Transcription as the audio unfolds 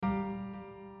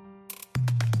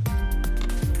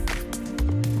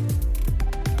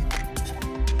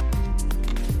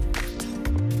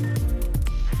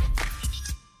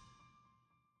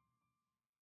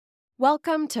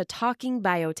Welcome to Talking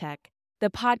Biotech,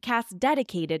 the podcast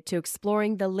dedicated to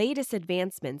exploring the latest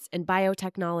advancements in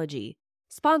biotechnology,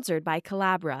 sponsored by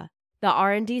Collabra, the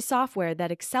R&D software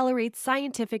that accelerates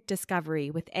scientific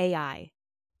discovery with AI.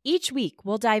 Each week,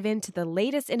 we'll dive into the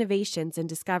latest innovations and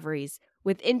discoveries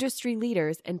with industry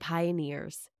leaders and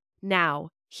pioneers. Now,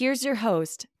 here's your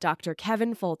host, Dr.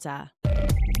 Kevin Folta.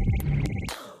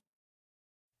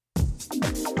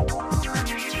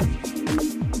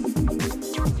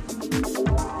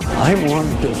 I want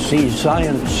to see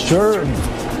science serve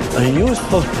a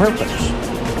useful purpose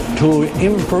to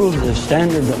improve the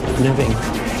standard of living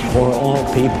for all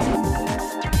people.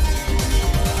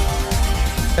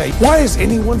 Why is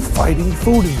anyone fighting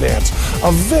food advance?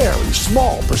 A very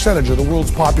small percentage of the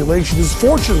world's population is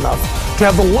fortunate enough to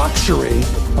have the luxury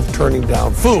of turning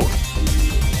down food.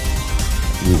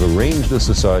 We've arranged a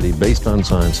society based on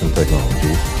science and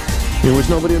technology in which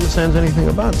nobody understands anything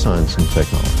about science and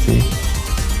technology.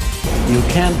 You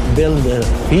can't build a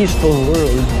peaceful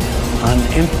world on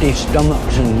empty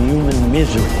stomachs and human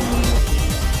misery.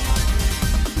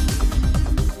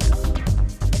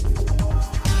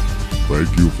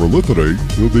 Thank you for listening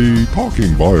to the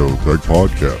Talking Biotech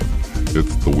podcast.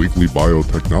 It's the weekly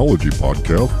biotechnology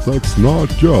podcast that's not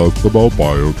just about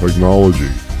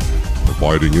biotechnology,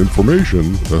 providing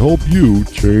information to help you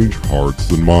change hearts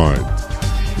and minds,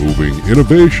 moving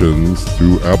innovations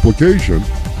to application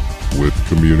with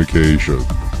communication.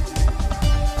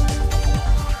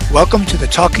 Welcome to the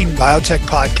Talking Biotech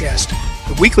podcast,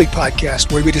 the weekly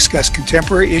podcast where we discuss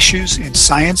contemporary issues in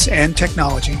science and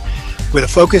technology with a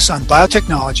focus on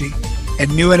biotechnology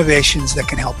and new innovations that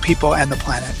can help people and the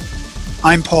planet.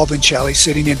 I'm Paul Vincelli,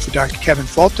 sitting in for Dr. Kevin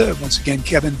Folta. Once again,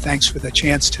 Kevin, thanks for the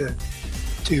chance to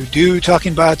do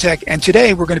Talking Biotech. And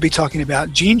today we're going to be talking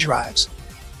about gene drives.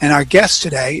 And our guest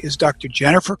today is Dr.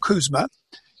 Jennifer Kuzma.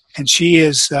 And she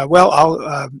is, there's a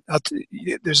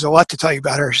lot to tell you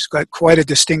about her. She's got quite a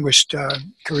distinguished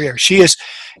career. She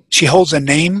holds a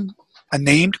named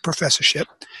professorship,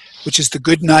 which is the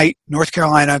Goodnight, North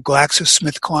Carolina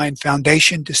GlaxoSmithKline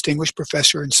Foundation Distinguished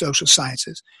Professor in Social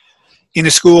Sciences in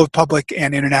the School of Public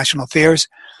and International Affairs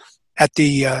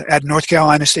at North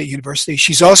Carolina State University.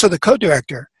 She's also the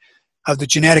co-director of the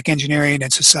Genetic Engineering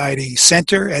and Society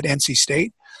Center at NC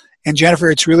State. And Jennifer,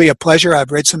 it's really a pleasure.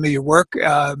 I've read some of your work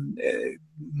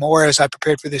more as I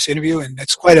prepared for this interview, and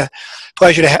it's quite a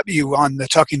pleasure to have you on the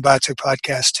Talking Biotech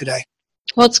podcast today.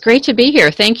 Well, it's great to be here.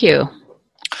 Thank you.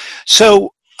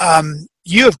 So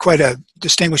you have quite a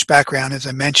distinguished background, as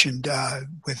I mentioned,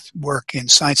 with work in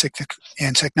science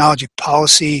and technology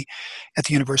policy at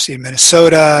the University of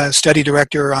Minnesota, study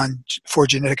director for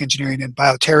genetic engineering and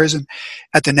bioterrorism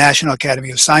at the National Academy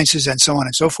of Sciences, and so on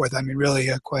and so forth. I mean, really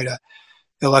quite a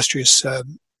illustrious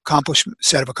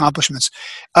set of accomplishments.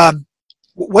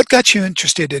 What got you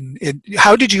interested in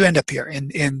how did you end up here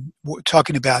in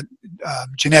talking about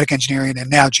genetic engineering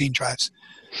and now gene drives?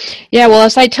 Yeah, well,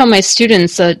 as I tell my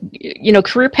students,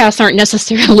 career paths aren't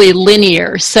necessarily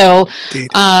linear. So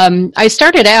I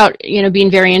started out, being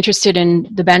very interested in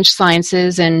the bench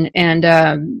sciences and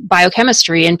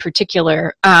biochemistry in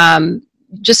particular,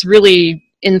 just really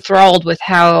enthralled with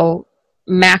how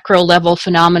macro level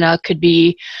phenomena could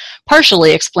be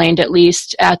partially explained, at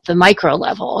least at the micro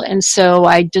level. And so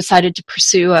I decided to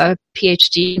pursue a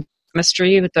PhD in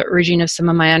chemistry with the urging of some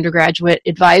of my undergraduate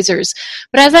advisors.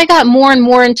 But as I got more and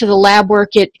more into the lab work,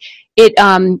 it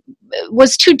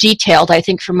was too detailed, I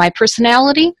think, for my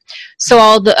personality. So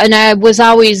I was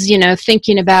always,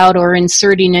 thinking about or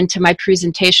inserting into my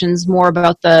presentations more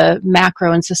about the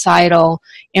macro and societal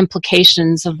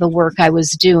implications of the work I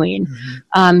was doing.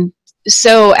 Mm-hmm.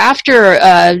 So after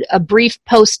a brief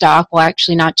postdoc, well,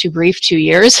 actually not too brief, 2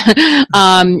 years,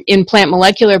 in plant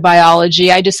molecular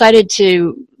biology, I decided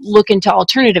to look into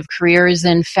alternative careers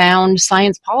and found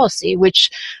science policy,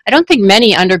 which I don't think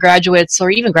many undergraduates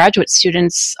or even graduate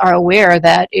students are aware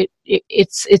that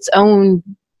it's its own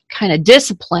kind of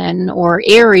discipline or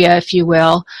area, if you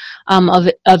will,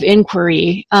 of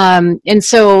inquiry. And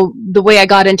so the way I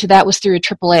got into that was through a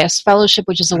AAAS fellowship,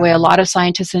 which is the way a lot of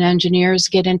scientists and engineers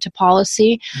get into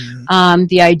policy. Mm-hmm.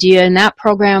 The idea in that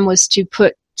program was to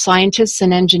put scientists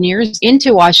and engineers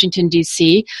into Washington,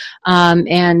 D.C.,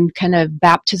 and kind of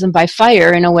baptism by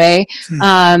fire in a way.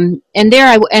 And there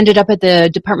I ended up at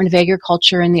the Department of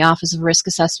Agriculture in the Office of Risk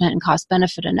Assessment and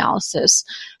Cost-Benefit Analysis.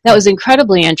 That was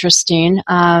incredibly interesting,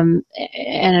 and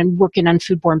I'm working on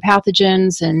foodborne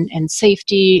pathogens and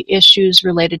safety issues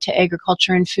related to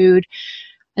agriculture and food.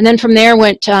 And then from there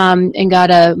went and got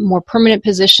a more permanent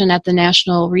position at the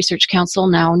National Research Council,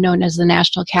 now known as the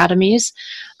National Academies,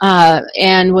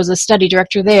 and was a study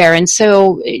director there. And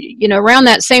so, around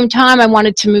that same time, I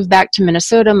wanted to move back to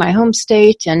Minnesota, my home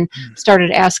state, and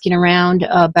started asking around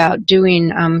about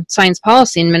doing science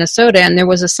policy in Minnesota. And there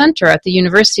was a center at the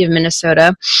University of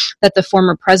Minnesota that the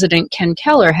former president, Ken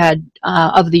Keller,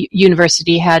 of the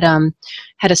university had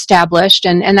established,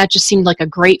 and that just seemed like a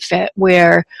great fit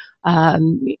where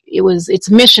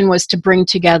its mission was to bring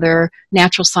together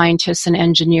natural scientists and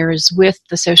engineers with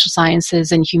the social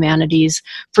sciences and humanities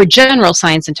for general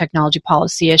science and technology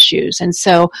policy issues. And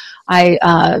so I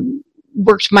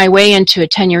worked my way into a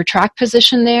tenure track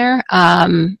position there,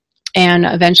 and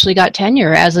eventually got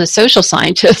tenure as a social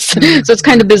scientist. So it's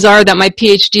kind of bizarre that my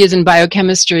PhD is in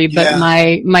biochemistry, but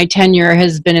my tenure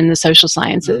has been in the social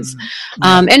sciences.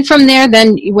 And from there,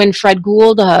 then when Fred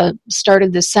Gould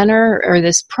started this center or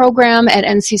this program at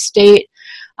NC State,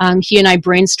 he and I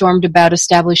brainstormed about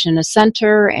establishing a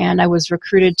center, and I was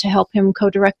recruited to help him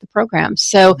co-direct the program.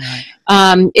 So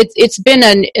it's been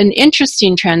an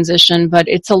interesting transition, but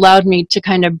it's allowed me to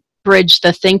kind of bridge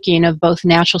the thinking of both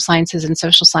natural sciences and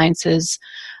social sciences.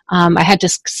 I had to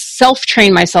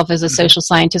self-train myself as a social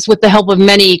scientist with the help of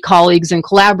many colleagues and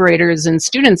collaborators and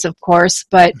students, of course,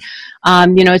 but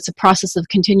it's a process of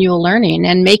continual learning,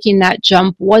 and making that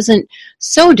jump wasn't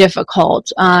so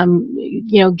difficult,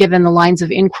 given the lines of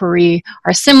inquiry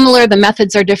are similar, the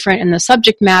methods are different, and the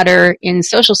subject matter in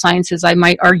social sciences, I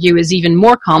might argue, is even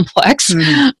more complex.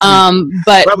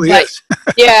 But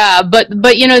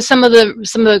some of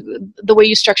the way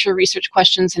you structure research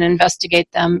questions and investigate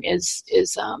them is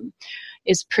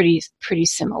pretty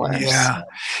similar. Yeah,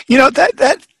 so.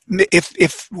 That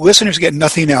if listeners get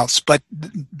nothing else but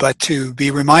to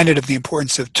be reminded of the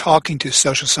importance of talking to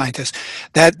social scientists,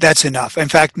 that's enough. In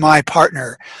fact, my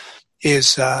partner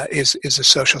is a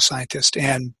social scientist,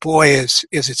 and boy, is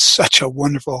it such a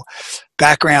wonderful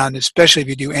background, especially if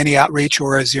you do any outreach,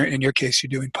 or as in your case, you're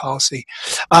doing policy.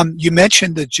 You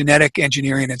mentioned the Genetic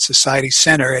Engineering and Society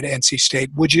Center at NC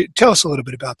State. Would you tell us a little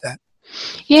bit about that?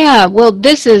 Yeah, well,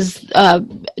 this is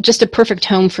just a perfect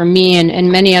home for me and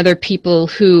many other people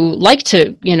who like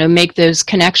to, make those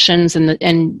connections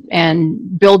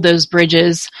and build those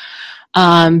bridges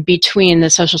between the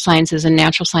social sciences and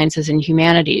natural sciences and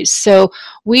humanities. So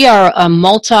we are a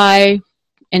multi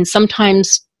and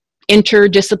sometimes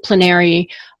interdisciplinary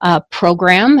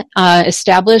program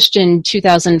established in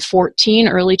 2014,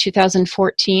 early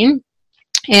 2014.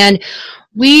 And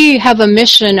we have a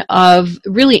mission of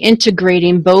really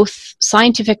integrating both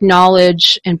scientific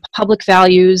knowledge and public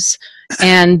values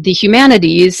and the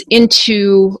humanities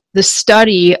into the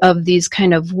study of these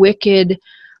kind of wicked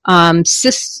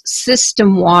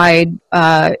system-wide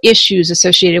issues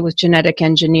associated with genetic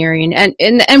engineering. And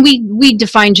we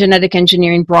define genetic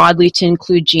engineering broadly to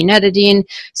include gene editing,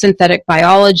 synthetic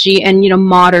biology, and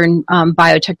modern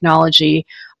biotechnology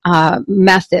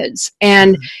methods.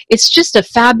 And it's just a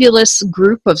fabulous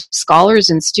group of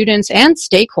scholars and students and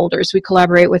stakeholders. We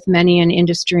collaborate with many in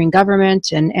industry and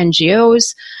government and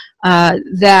NGOs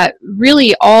that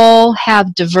really all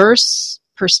have diverse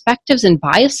perspectives and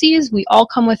biases. We all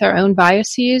come with our own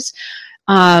biases.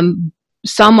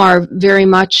 Some are very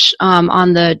much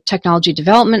on the technology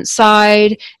development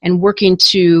side and working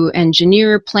to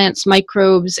engineer plants,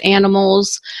 microbes,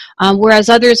 animals, whereas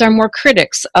others are more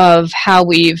critics of how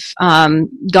we've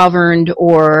governed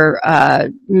or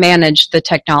managed the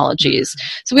technologies.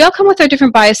 So we all come with our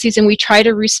different biases, and we try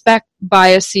to respect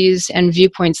biases and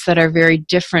viewpoints that are very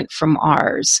different from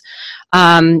ours.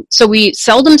 So we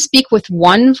seldom speak with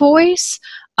one voice,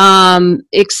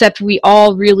 except we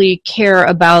all really care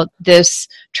about this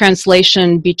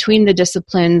translation between the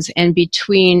disciplines and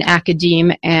between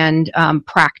academe and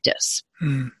practice.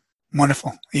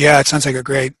 Wonderful. Yeah, it sounds like a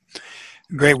great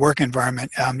work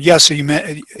environment. So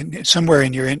you somewhere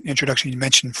in your introduction you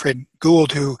mentioned Fred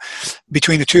Gould, who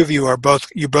between the two of you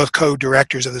you're both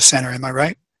co-directors of the center. Am I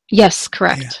right? Yes,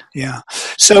 correct. Yeah.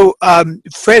 So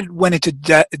Fred went into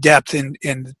depth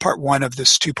in part one of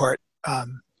this two-part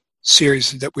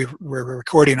series that we're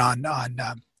recording on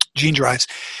gene drives,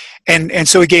 and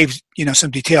so he gave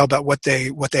some detail about what they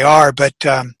are, but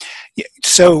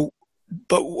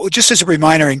just as a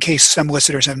reminder, in case some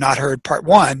listeners have not heard part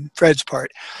one, Fred's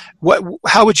part,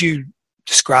 how would you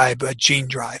describe a gene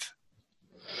drive?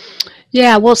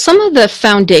 Yeah, well, some of the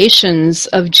foundations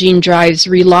of gene drives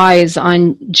relies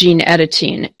on gene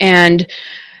editing and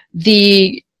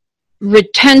the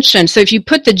retention. So if you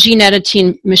put the gene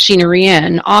editing machinery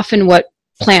in, often what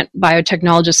plant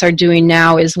biotechnologists are doing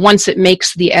now is once it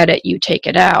makes the edit, you take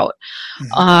it out.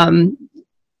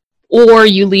 or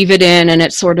you leave it in and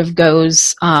it sort of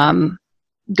goes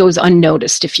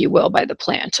unnoticed, if you will, by the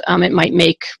plant. It might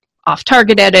make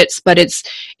off-target edits, but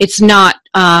it's not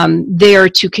there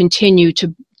to continue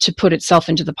to put itself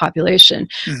into the population.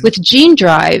 Mm-hmm. With gene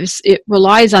drives, it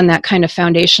relies on that kind of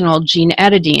foundational gene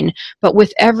editing, but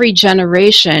with every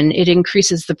generation, it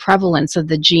increases the prevalence of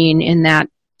the gene in that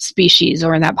species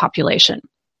or in that population.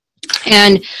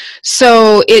 And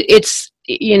so it's,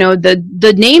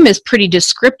 the name is pretty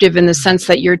descriptive in the sense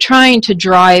that you're trying to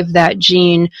drive that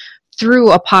gene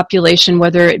through a population,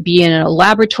 whether it be in a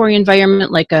laboratory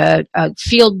environment like a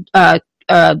field or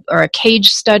a cage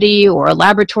study or a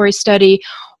laboratory study,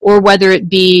 or whether it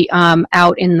be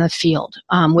out in the field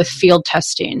with field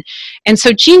testing. And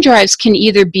so gene drives can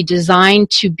either be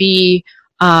designed to be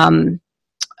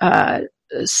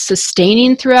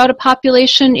sustaining throughout a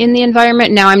population in the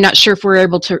environment. Now, I'm not sure if we're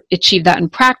able to achieve that in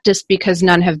practice because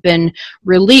none have been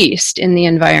released in the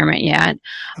environment yet.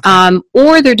 Okay.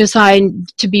 Or they're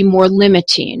designed to be more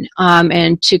limiting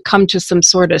and to come to some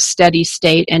sort of steady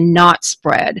state and not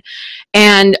spread.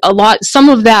 And some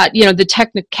of that, the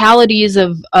technicalities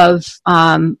of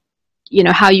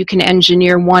how you can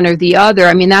engineer one or the other.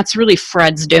 I mean, that's really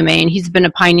Fred's domain. He's been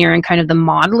a pioneer in kind of the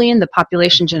modeling, the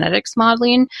population genetics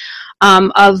modeling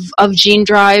of gene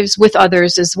drives with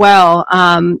others as well.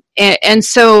 And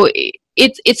so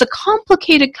it's a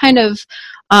complicated kind of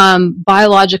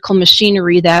biological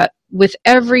machinery that with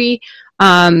every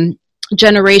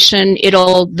generation,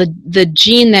 the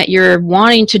gene that you're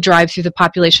wanting to drive through the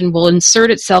population will insert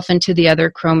itself into the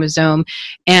other chromosome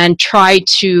and try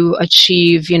to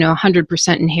achieve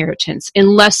 100% inheritance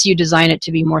unless you design it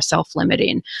to be more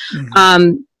self-limiting.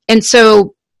 Mm-hmm. And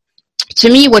so to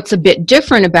me, what's a bit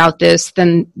different about this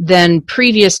than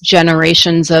previous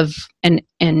generations of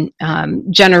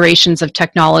generations of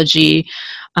technology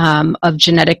of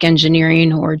genetic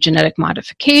engineering or genetic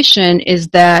modification is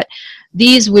that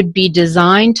these would be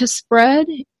designed to spread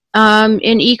in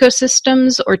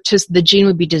ecosystems, or the gene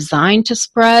would be designed to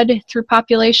spread through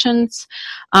populations,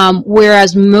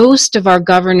 whereas most of our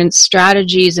governance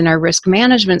strategies and our risk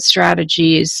management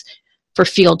strategies for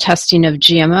field testing of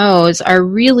GMOs are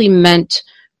really meant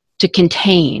to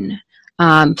contain.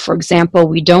 For example,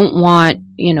 we don't want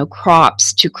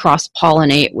crops to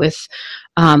cross-pollinate with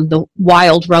the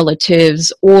wild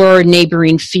relatives or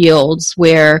neighboring fields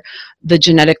where the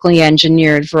genetically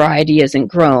engineered variety isn't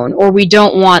grown. Or we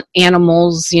don't want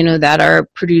animals, that are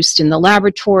produced in the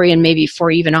laboratory and maybe for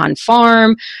even on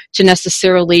farm to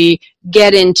necessarily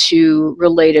get into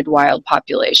related wild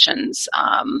populations.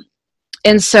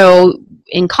 And so,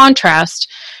 in contrast,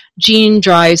 gene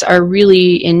drives are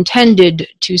really intended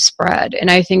to spread. And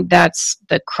I think that's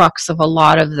the crux of a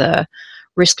lot of the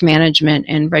risk management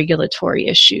and regulatory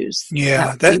issues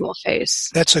that we will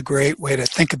face. That's a great way to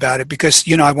think about it because,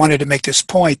 I wanted to make this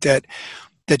point that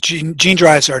gene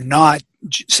drives are not,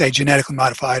 say, genetically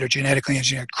modified or genetically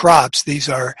engineered crops. These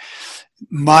are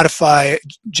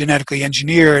genetically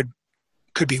engineered,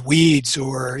 could be weeds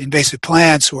or invasive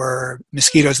plants or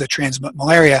mosquitoes that transmit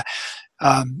malaria,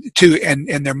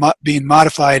 and they're being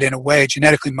modified in a way,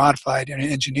 genetically modified and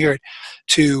engineered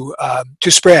to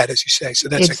spread, as you say. So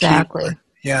that's exactly. A key word.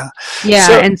 Yeah.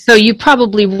 And so you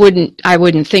probably I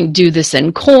wouldn't think do this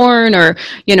in corn or,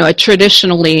 a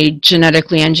traditionally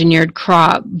genetically engineered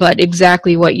crop, but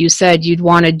exactly what you said, you'd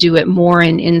want to do it more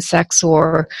in insects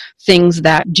or things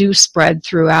that do spread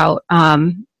throughout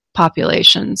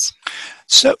populations.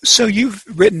 So you've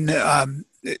written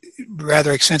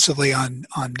rather extensively on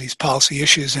these policy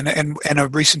issues, and a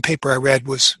recent paper I read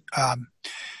was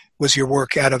your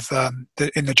work out of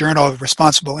in the Journal of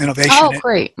Responsible Innovation. Oh,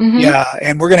 great! Mm-hmm. Yeah,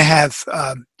 and we're going to have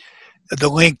the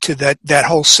link to that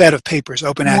whole set of papers,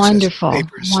 open access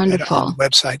papers, on the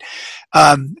website.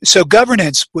 So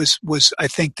governance was I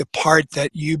think the part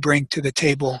that you bring to the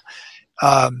table,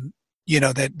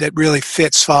 that really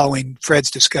fits following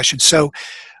Fred's discussion. So.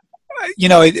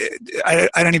 I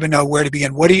don't even know where to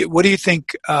begin. What do you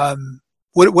think?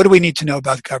 What do we need to know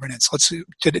about governance?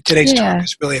 Today's talk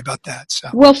is really about that. So.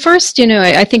 Well, first,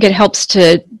 I think it helps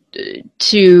to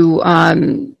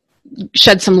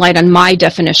shed some light on my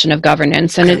definition of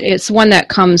governance, and it's one that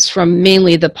comes from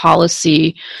mainly the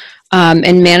policy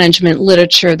and management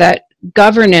literature that.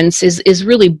 Governance is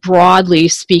really broadly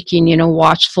speaking,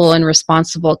 watchful and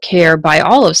responsible care by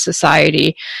all of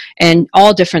society and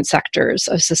all different sectors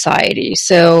of society.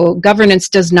 So governance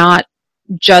does not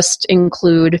just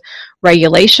include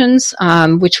regulations,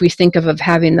 which we think of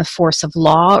having the force of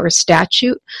law or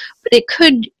statute, but it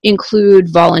could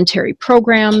include voluntary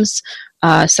programs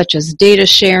such as data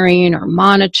sharing or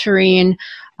monitoring,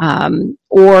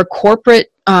 or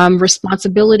corporate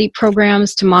responsibility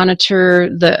programs to monitor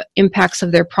the impacts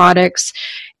of their products.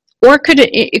 Or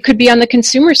it could be on the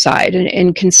consumer side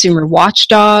and consumer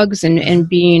watchdogs and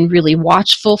being really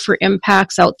watchful for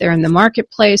impacts out there in the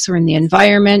marketplace or in the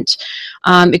environment.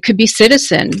 It could be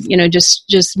citizen,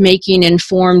 just making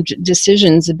informed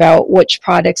decisions about which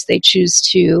products they choose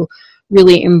to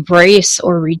really embrace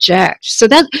or reject. So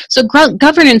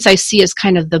governance I see as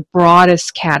kind of the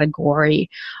broadest category,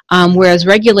 whereas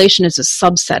regulation is a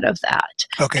subset of that.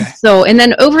 Okay. And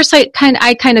then oversight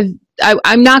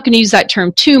I'm not going to use that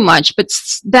term too much, but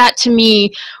that to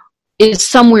me is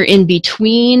somewhere in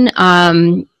between,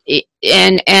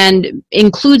 and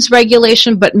includes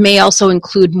regulation, but may also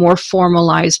include more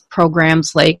formalized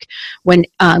programs like when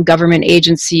government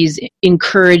agencies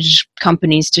encourage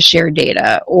companies to share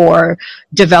data, or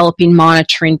developing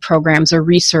monitoring programs or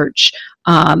research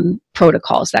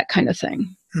protocols, that kind of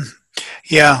thing.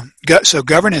 Yeah. So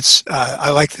governance,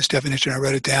 I like this definition. I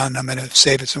wrote it down. I'm going to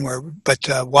save it somewhere. But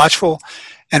watchful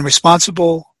and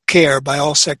responsible care by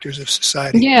all sectors of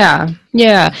society. Yeah.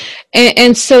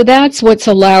 And so that's what's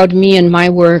allowed me in my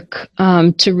work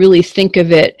to really think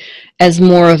of it as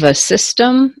more of a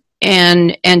system,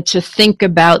 and to think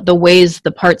about the ways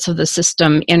the parts of the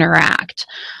system interact,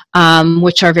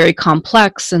 which are very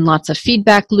complex and lots of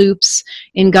feedback loops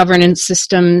in governance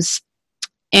systems.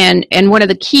 And one of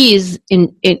the keys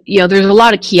there's a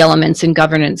lot of key elements in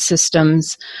governance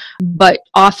systems, but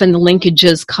often the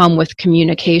linkages come with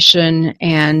communication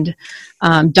and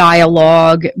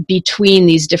dialogue between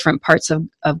these different parts of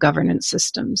governance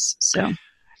systems. So,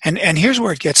 and here's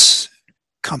where it gets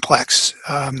complex.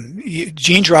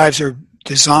 Gene drives are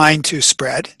designed to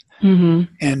spread. Mm-hmm.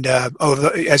 And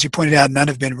as you pointed out, none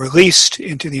have been released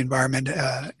into the environment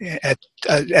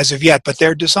as of yet, but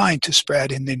they're designed to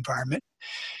spread in the environment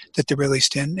that they're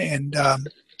released in, and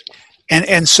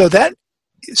so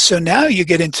now you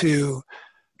get into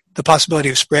the possibility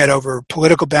of spread over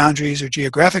political boundaries or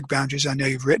geographic boundaries. I know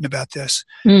you've written about this.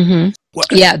 Mm-hmm.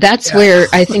 That's where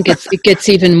I think it gets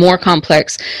even more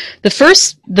complex. The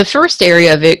first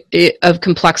area of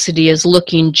complexity is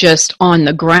looking just on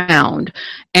the ground,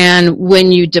 and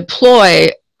when you deploy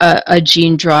a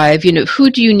gene drive, who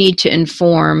do you need to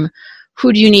inform?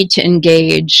 Who do you need to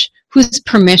engage? Whose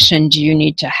permission do you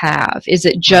need to have? Is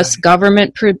it just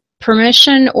government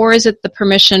permission, or is it the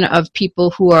permission of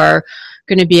people who are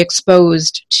going to be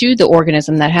exposed to the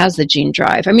organism that has the gene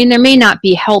drive? I mean, there may not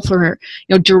be health or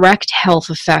direct health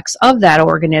effects of that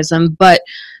organism, but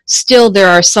still there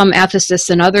are some ethicists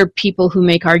and other people who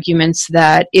make arguments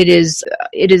that it is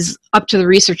up to the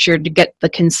researcher to get the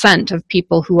consent of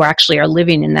people who actually are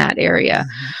living in that area.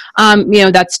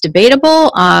 Mm-hmm. That's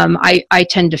debatable. I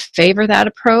tend to favor that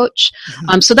approach.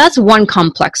 Mm-hmm. So that's one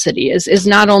complexity is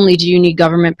not only do you need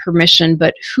government permission,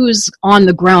 but whose on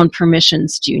the ground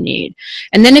permissions do you need?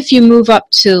 And then if you move up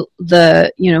to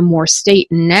the, more state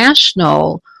and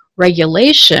national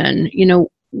regulation,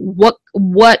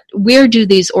 where do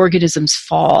these organisms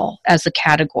fall as a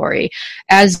category?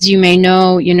 As you may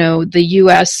know, the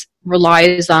U.S.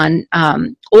 relies on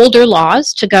older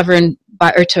laws to govern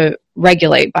or to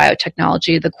regulate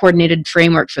biotechnology. The Coordinated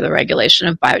Framework for the Regulation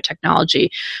of Biotechnology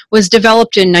was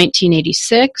developed in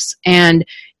 1986, and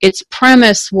its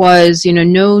premise was,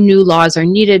 no new laws are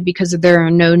needed because there are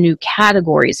no new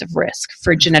categories of risk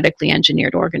for genetically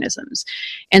engineered organisms.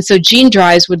 And so gene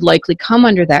drives would likely come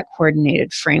under that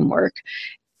coordinated framework,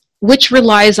 which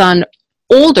relies on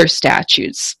older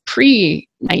statutes,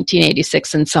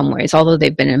 pre-1986 in some ways, although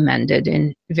they've been amended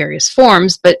in various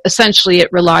forms, but essentially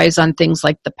it relies on things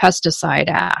like the Pesticide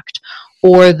Act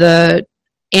or the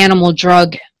animal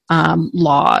drug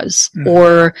laws,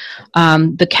 or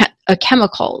the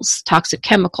chemicals, toxic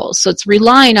chemicals. So it's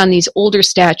relying on these older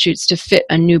statutes to fit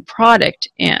a new product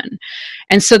in.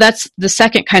 And so that's the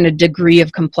second kind of degree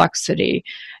of complexity.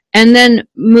 And then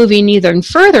moving even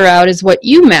further out is what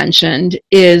you mentioned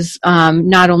is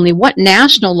not only what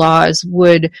national laws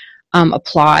would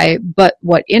apply, but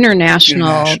what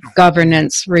international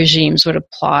governance regimes would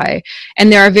apply. And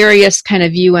there are various kind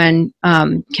of UN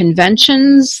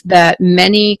conventions that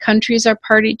many countries are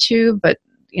party to, but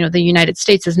the United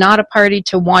States is not a party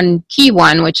to one key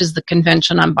one, which is the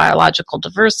Convention on Biological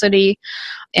Diversity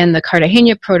and the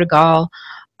Cartagena Protocol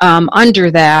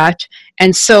under that.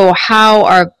 And so how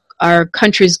are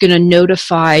countries going to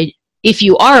notify, if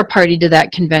you are a party to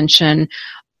that convention,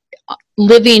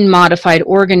 living modified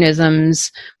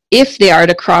organisms? If they are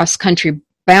to cross country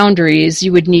boundaries,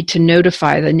 you would need to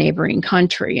notify the neighboring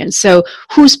country. And so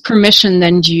whose permission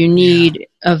then do you need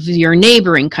of your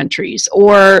neighboring countries?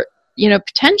 Or,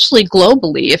 potentially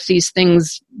globally, if these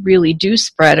things really do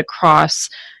spread across,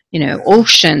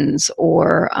 oceans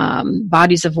or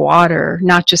bodies of water,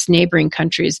 not just neighboring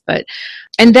countries.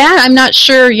 And that I'm not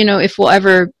sure, if we'll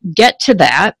ever get to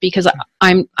that, because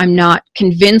I'm not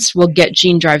convinced we'll get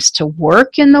gene drives to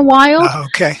work in the wild.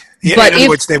 Okay. Yeah, but in other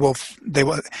words,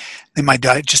 they might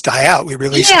just die out. We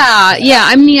release them. Yeah.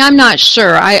 I mean, I'm not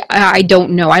sure. I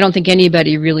don't know. I don't think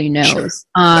anybody really knows. Sure.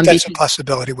 But that's a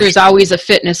possibility. There's always a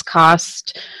fitness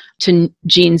cost to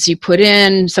genes you put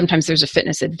in. Sometimes there's a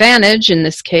fitness advantage. In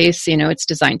this case, it's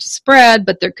designed to spread,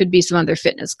 but there could be some other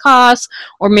fitness costs,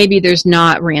 or maybe there's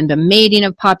not random mating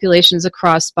of populations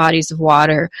across bodies of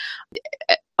water.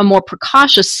 A more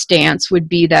precautious stance would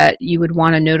be that you would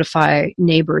want to notify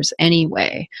neighbors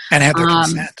anyway. And have their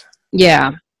consent.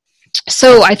 Yeah.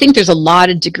 So I think there's a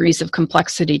lot of degrees of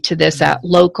complexity to this at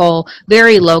local,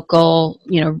 very local,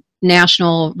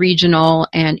 national, regional,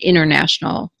 and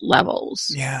international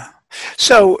levels. Yeah.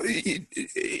 So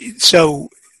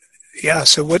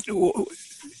what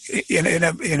in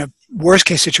a worst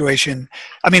case situation?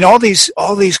 I mean, all these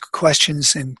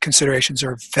questions and considerations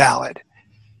are valid,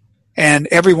 and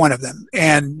every one of them.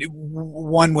 And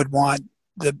one would want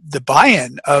the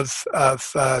buy-in of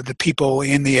the people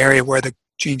in the area where the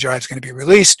gene drive is going to be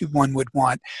released. One would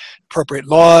want appropriate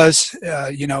laws,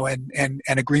 and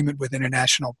agreement with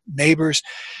international neighbors.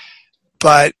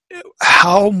 But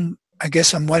I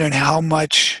guess I'm wondering how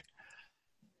much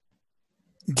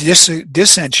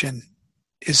dissension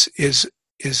is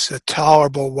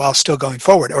tolerable while still going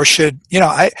forward, or should you know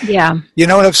what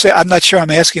I'm saying? I'm not sure I'm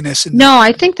asking this. No,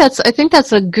 I think that's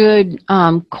a good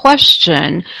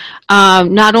question.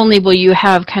 Not only will you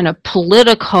have kind of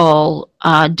political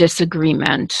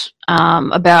disagreement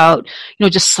about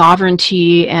just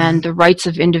sovereignty and the rights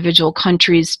of individual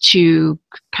countries to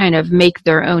kind of make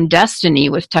their own destiny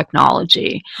with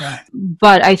technology, right.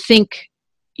 But I think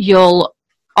you'll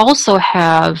also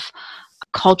have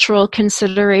cultural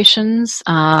considerations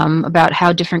about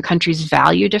how different countries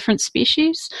value different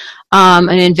species. An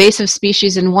invasive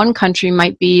species in one country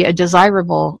might be a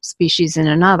desirable species in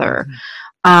another.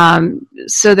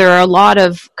 So there are a lot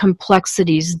of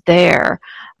complexities there.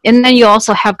 And then you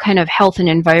also have kind of health and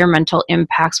environmental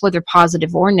impacts, whether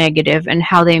positive or negative, and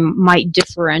how they might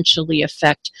differentially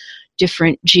affect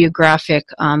different geographic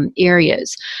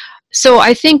areas. So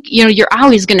I think, you're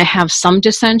always going to have some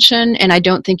dissension, and I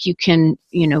don't think you can,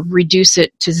 reduce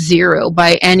it to zero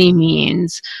by any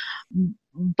means.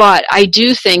 But I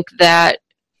do think that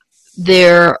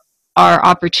there are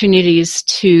opportunities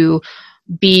to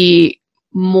be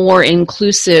more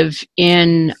inclusive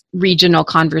in regional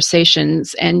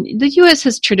conversations. And the U.S.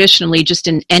 has traditionally, just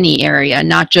in any area,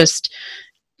 not just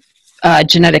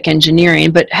genetic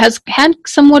engineering, but has had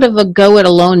somewhat of a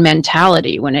go-it-alone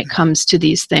mentality when it comes to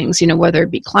these things, whether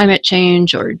it be climate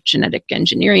change or genetic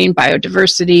engineering,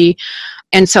 biodiversity.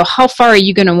 And so how far are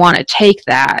you going to want to take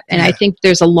that? And I think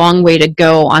there's a long way to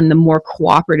go on the more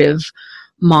cooperative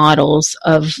models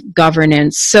of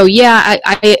governance. So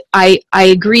I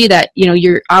agree that,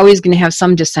 you're always going to have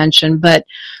some dissension, but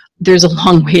there's a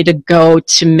long way to go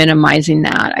to minimizing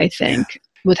that, I think,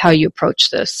 with how you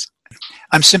approach this.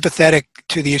 I'm sympathetic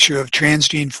to the issue of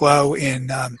transgene flow in,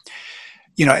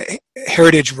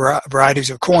 heritage varieties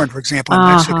of corn, for example, in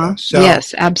Mexico. So,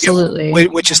 yes, absolutely.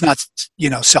 Which is not,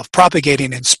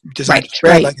 self-propagating and designed to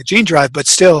spread like a gene drive, but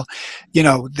still,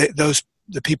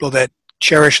 the people that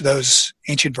cherish those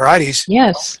ancient varieties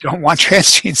don't want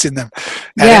transgenes in them.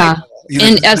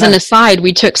 And as an aside,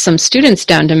 we took some students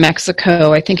down to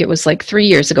Mexico, I think it was like 3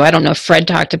 years ago, I don't know if Fred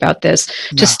talked about this,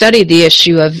 to study the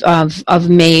issue of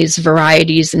maize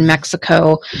varieties in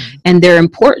Mexico and their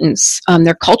importance,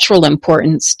 their cultural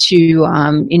importance to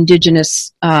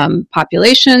indigenous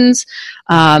populations,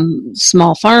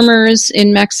 small farmers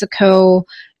in Mexico,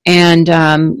 and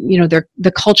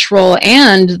the cultural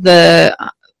and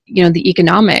the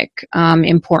economic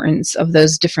importance of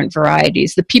those different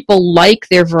varieties. The people like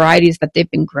their varieties that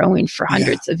they've been growing for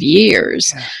hundreds of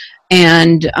years.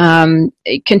 And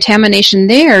contamination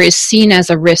there is seen as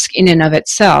a risk in and of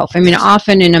itself. I mean,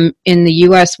 often in the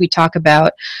U.S. we talk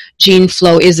about gene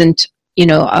flow isn't,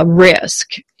 a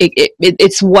risk.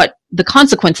 It's what the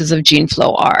consequences of gene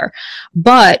flow are.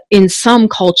 But in some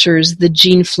cultures, the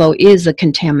gene flow is a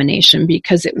contamination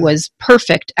because it was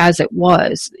perfect as it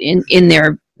was in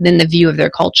the view of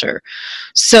their culture.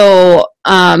 So,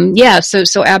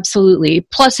 so absolutely.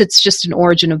 Plus, it's just an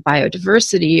origin of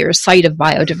biodiversity or a site of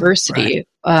biodiversity.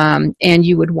 Right. And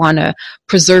you would want to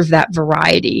preserve that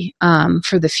variety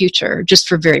for the future, just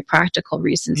for very practical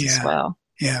reasons as well.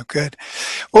 Yeah, good.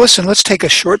 Well, listen, let's take a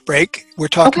short break. We're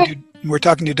talking to We're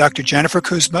talking to Dr. Jennifer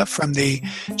Kuzma from the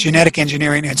Genetic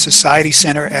Engineering and Society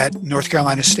Center at North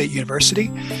Carolina State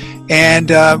University. And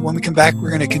when we come back, we're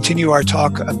going to continue our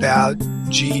talk about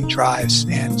gene drives.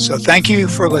 And so thank you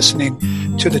for listening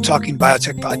to the Talking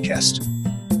Biotech podcast.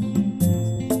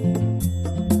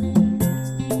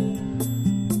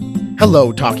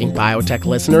 Hello, Talking Biotech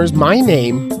listeners. My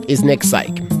name is Nick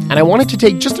Syke, and I wanted to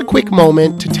take just a quick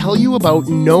moment to tell you about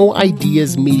No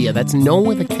Ideas Media. That's No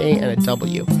with a K and a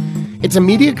W. It's a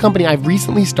media company I've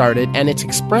recently started, and its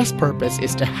express purpose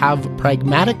is to have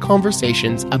pragmatic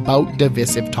conversations about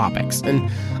divisive topics. And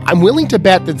I'm willing to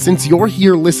bet that since you're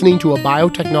here listening to a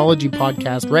biotechnology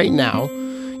podcast right now,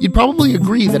 you'd probably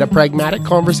agree that a pragmatic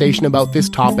conversation about this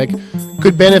topic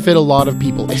could benefit a lot of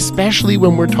people, especially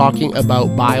when we're talking about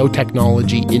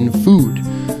biotechnology in food,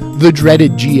 the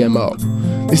dreaded GMO.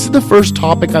 This is the first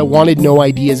topic I wanted No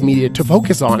Ideas Media to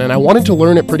focus on, and I wanted to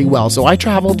learn it pretty well. So I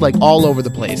traveled all over the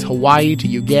place, Hawaii to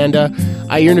Uganda.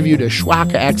 I interviewed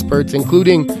Ashwaka experts,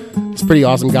 including this pretty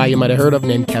awesome guy you might have heard of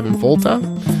named Kevin Folta.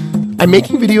 I'm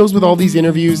making videos with all these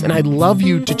interviews, and I'd love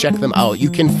you to check them out.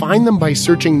 You can find them by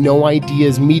searching No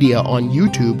Ideas Media on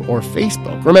YouTube or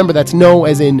Facebook. Remember, that's no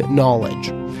as in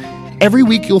knowledge. Every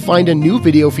week you'll find a new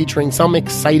video featuring some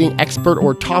exciting expert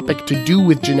or topic to do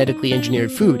with genetically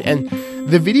engineered food. And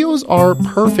the videos are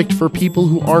perfect for people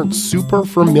who aren't super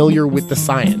familiar with the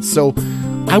science. So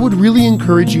I would really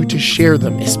encourage you to share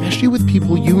them, especially with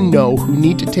people you know who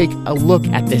need to take a look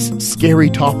at this scary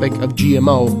topic of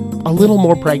GMO a little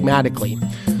more pragmatically.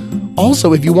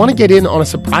 Also, if you want to get in on a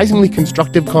surprisingly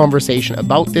constructive conversation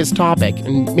about this topic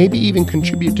and maybe even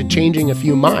contribute to changing a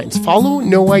few minds, follow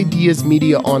No Ideas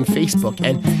Media on Facebook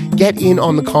and get in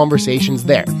on the conversations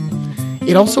there.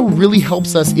 It also really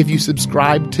helps us if you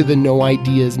subscribe to the No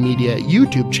Ideas Media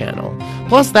YouTube channel.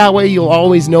 Plus, that way you'll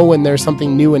always know when there's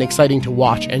something new and exciting to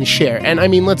watch and share. And I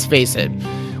mean, let's face it,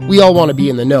 we all want to be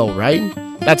in the know, right?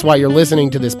 That's why you're listening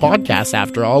to this podcast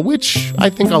after all, which I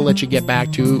think I'll let you get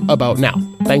back to about now.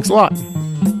 Thanks a lot.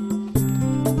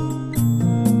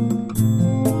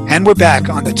 And we're back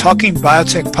on the Talking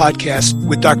Biotech podcast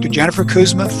with Dr. Jennifer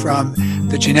Kuzma from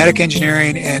the Genetic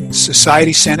Engineering and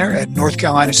Society Center at North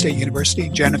Carolina State University.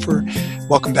 Jennifer,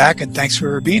 welcome back, and thanks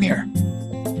for being here.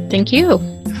 Thank you.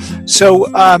 So,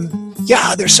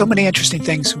 there's so many interesting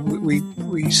things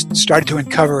we started to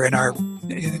uncover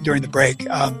during the break.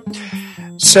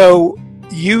 So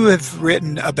you have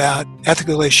written about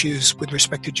ethical issues with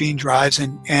respect to gene drives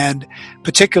and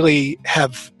particularly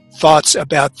have thoughts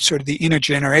about sort of the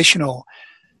intergenerational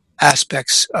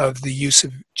aspects of the use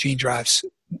of gene drives.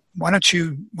 Why don't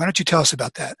you tell us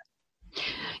about that?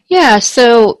 Yeah,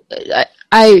 so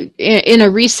I in a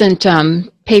recent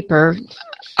paper,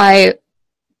 I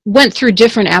went through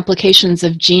different applications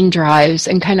of gene drives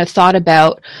and kind of thought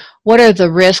about what are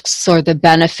the risks or the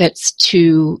benefits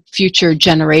to future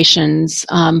generations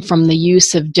from the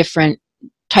use of different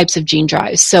types of gene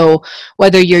drives. So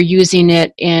whether you're using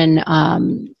it in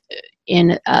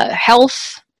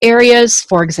health areas,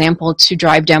 for example, to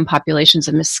drive down populations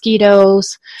of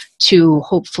mosquitoes, to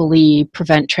hopefully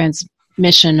prevent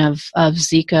transmission of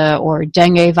Zika or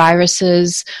dengue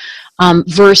viruses,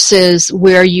 versus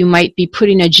where you might be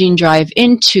putting a gene drive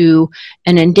into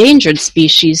an endangered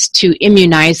species to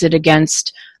immunize it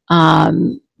against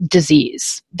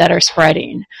disease that are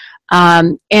spreading.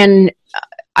 And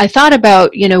I thought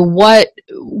about,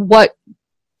 what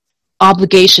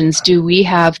obligations do we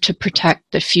have to protect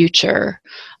the future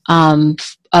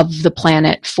of the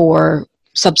planet for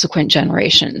subsequent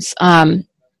generations? And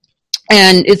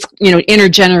it's,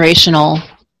 intergenerational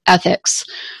ethics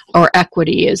or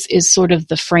equity is sort of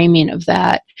the framing of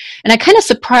that. And I kind of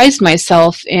surprised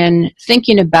myself in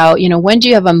thinking about, when do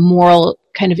you have a moral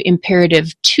kind of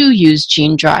imperative to use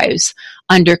gene drives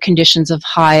under conditions of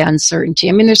high uncertainty?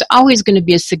 I mean, there's always going to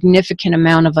be a significant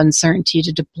amount of uncertainty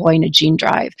to deploying a gene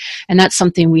drive, and that's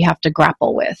something we have to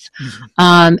grapple with.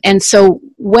 Mm-hmm. And so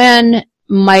when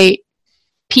might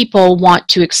people want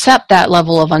to accept that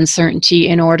level of uncertainty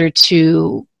in order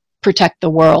to protect the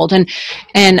world? And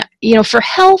for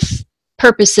health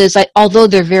purposes, although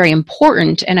they're very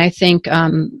important, and I think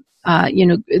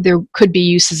there could be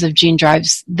uses of gene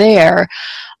drives there,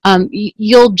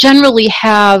 you'll generally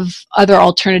have other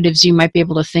alternatives you might be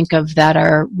able to think of that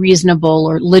are reasonable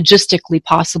or logistically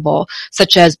possible,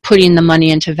 such as putting the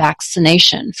money into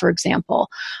vaccination, for example,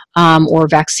 or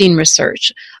vaccine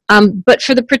research. But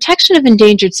for the protection of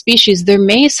endangered species, there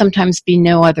may sometimes be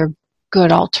no other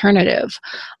good alternative.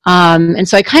 And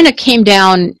so I kind of came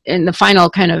down in the final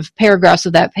kind of paragraphs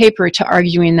of that paper to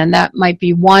arguing then that might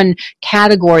be one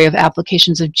category of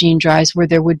applications of gene drives where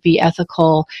there would be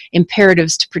ethical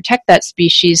imperatives to protect that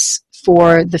species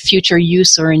for the future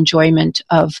use or enjoyment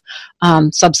of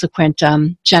subsequent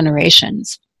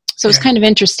generations. So it's kind of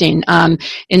interesting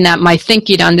in that my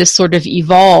thinking on this sort of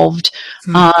evolved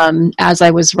as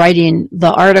I was writing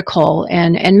the article.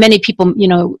 And many people,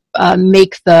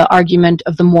 make the argument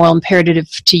of the moral imperative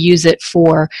to use it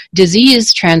for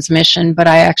disease transmission, but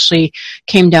I actually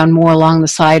came down more along the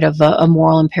side of a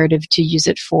moral imperative to use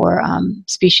it for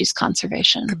species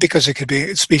conservation. Because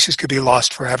species could be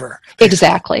lost forever.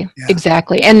 Basically.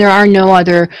 Exactly. And there are no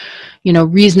other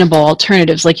reasonable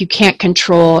alternatives. Like, you can't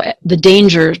control the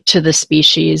danger to the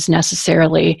species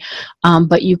necessarily,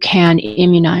 but you can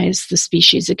immunize the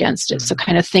species against it. So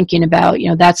kind of thinking about,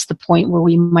 that's the point where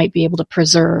we might be able to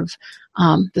preserve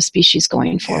the species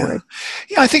going forward.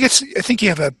 Yeah, I think you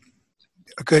have a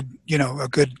good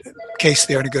case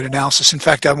there and a good analysis. In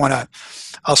fact,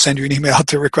 I'll send you an email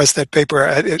to request that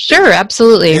paper. Sure,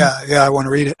 absolutely. Yeah, I want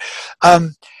to read it.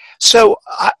 So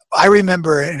I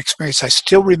remember an experience. I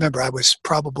still remember. I was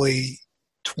probably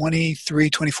 23,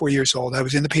 24 years old. I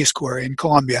was in the Peace Corps in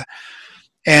Colombia,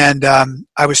 and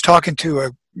I was talking to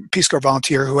a Peace Corps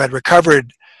volunteer who had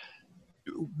recovered,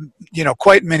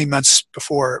 quite many months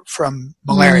before from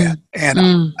malaria,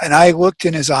 and I looked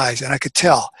in his eyes, and I could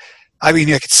tell. I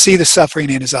mean, I could see the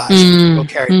suffering in his eyes.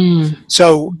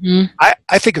 So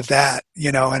I think of that,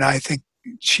 and I think,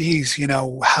 geez,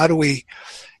 how do we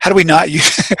not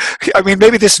use? I mean,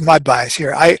 maybe this is my bias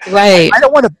here. I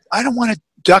don't want to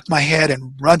duck my head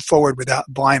and run forward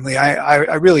blindly.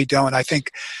 I really don't. I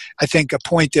think a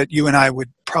point that you and I would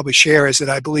probably share is that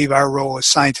I believe our role as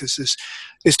scientists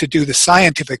is to do the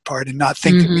scientific part and not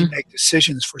think that we make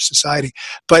decisions for society.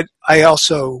 But I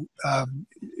also, I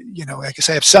guess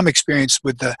I have some experience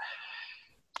with the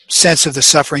sense of the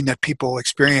suffering that people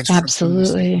experience.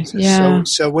 Absolutely. Yeah.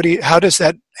 So how does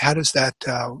that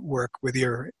work with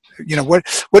your,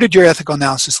 what did your ethical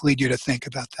analysis lead you to think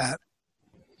about that?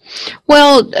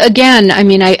 Well, again, I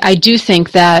mean, I do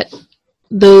think that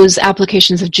those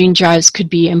applications of gene drives could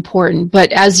be important.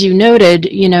 But as you noted,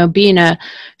 being a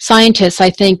scientist, I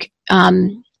think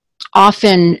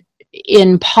often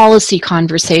in policy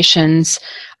conversations,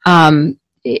 at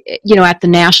the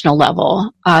national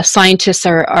level, scientists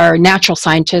are natural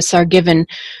scientists are given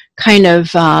kind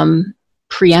of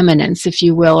preeminence, if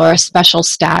you will, or a special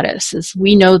status. As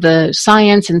we know the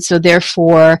science, and so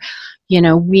therefore,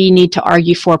 we need to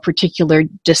argue for a particular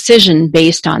decision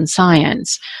based on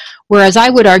science. Whereas I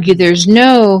would argue there's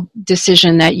no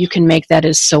decision that you can make that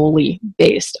is solely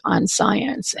based on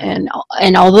science. And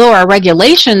although our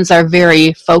regulations are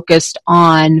very focused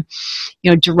on,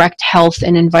 direct health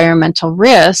and environmental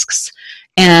risks,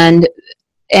 and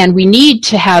we need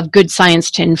to have good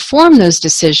science to inform those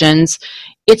decisions,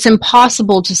 it's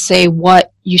impossible to say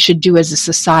what you should do as a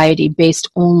society based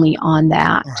only on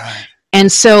that. Right.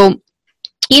 And so,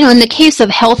 in the case of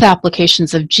health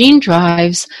applications of gene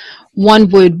drives, one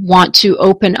would want to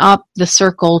open up the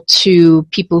circle to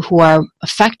people who are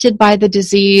affected by the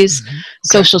disease,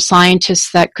 social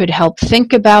scientists that could help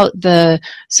think about the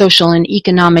social and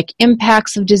economic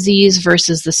impacts of disease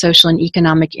versus the social and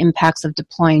economic impacts of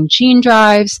deploying gene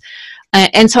drives.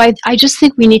 And so I just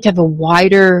think we need to have a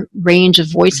wider range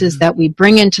of voices that we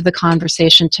bring into the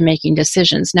conversation to making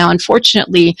decisions. Now,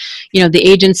 unfortunately, the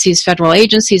agencies, federal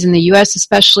agencies in the U.S.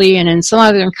 especially, and in some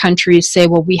other countries say,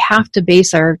 well, we have to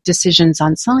base our decisions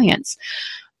on science.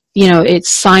 It's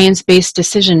science-based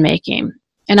decision-making.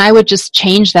 And I would just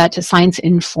change that to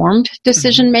science-informed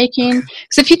decision-making.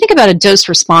 Because if you think about a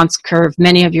dose-response curve,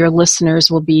 many of your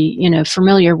listeners will be,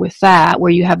 familiar with that,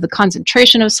 where you have the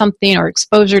concentration of something or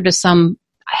exposure to some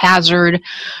hazard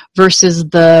versus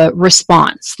the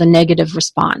response, the negative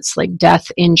response, like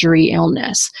death, injury,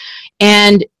 illness.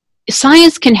 And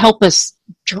science can help us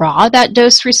draw that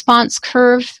dose-response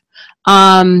curve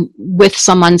with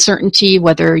some uncertainty,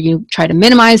 whether you try to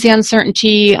minimize the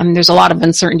uncertainty. I mean, there's a lot of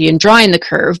uncertainty in drawing the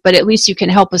curve, but at least you can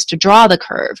help us to draw the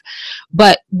curve.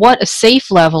 But what a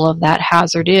safe level of that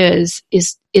hazard is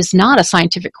not a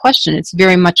scientific question. It's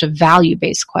very much a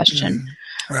value-based question.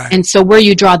 Right. And so where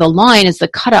you draw the line is the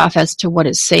cutoff as to what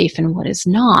is safe and what is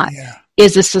not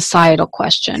is a societal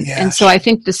question. Yeah. And so I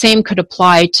think the same could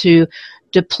apply to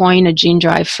deploying a gene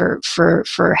drive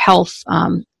for health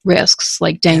risks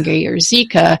like dengue or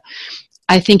Zika.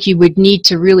 I think you would need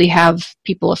to really have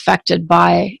people affected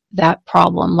by that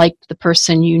problem, like the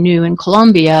person you knew in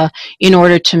Colombia, in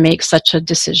order to make such a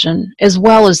decision, as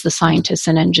well as the scientists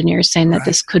and engineers saying that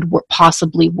this could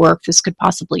possibly work, this could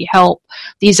possibly help.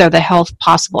 These are the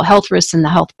possible health risks and the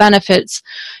health benefits.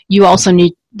 You also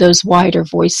need those wider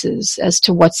voices as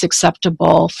to what's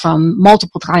acceptable from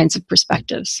multiple kinds of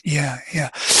perspectives. Yeah.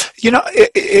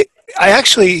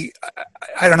 actually,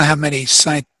 I don't know how many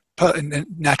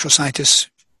natural scientists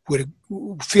would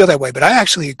feel that way, but I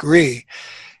actually agree.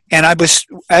 And I was,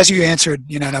 as you answered,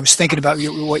 and I was thinking about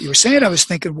what you were saying, I was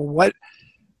thinking, well,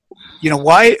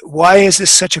 why is this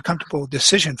such a comfortable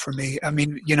decision for me? I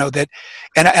mean, that,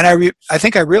 and I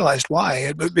think I realized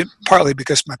why. Partly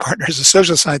because my partner is a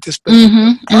social scientist, but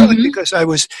partly because I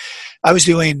was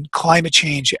doing climate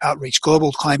change outreach,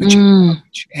 global climate change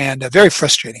outreach, and very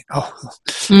frustrating.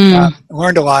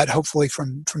 Learned a lot, hopefully,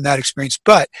 from that experience.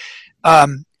 But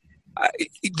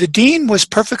the dean was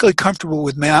perfectly comfortable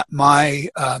with my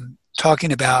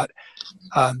talking about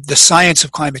the science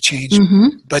of climate change,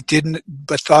 but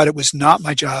thought it was not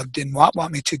my job, didn't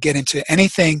want me to get into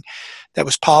anything that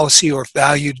was policy or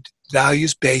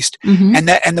values based. And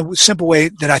the simple way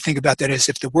that I think about that is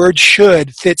if the word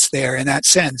should fits there in that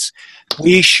sense,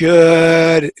 we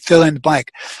should fill in the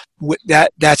blank.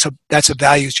 That's a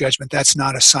values judgment. That's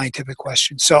not a scientific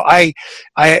question. So I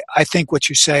think what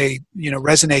you say,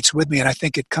 resonates with me, and I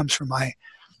think it comes from my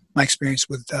experience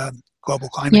with global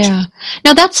climate change.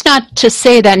 Now, that's not to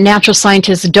say that natural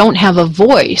scientists don't have a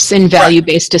voice in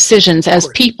value-based decisions as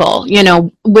people,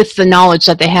 with the knowledge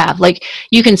that they have. Like,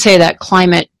 you can say that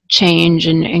climate change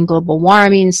and global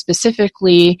warming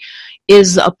specifically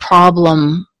is a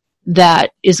problem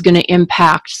that is going to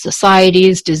impact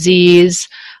societies, disease,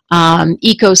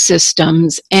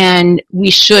 ecosystems, and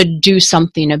we should do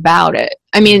something about it.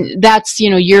 I mean, that's,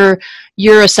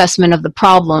 your assessment of the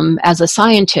problem as a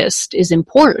scientist is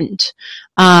important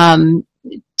to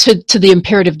the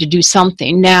imperative to do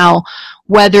something. Now,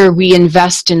 whether we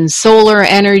invest in solar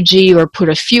energy or put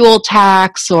a fuel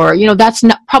tax or, that's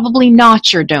probably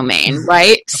not your domain,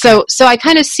 right? Okay. So I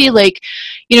kind of see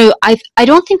I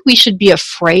don't think we should be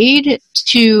afraid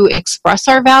to express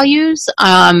our values.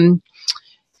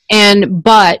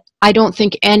 But I don't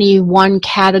think any one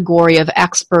category of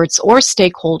experts or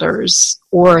stakeholders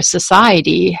or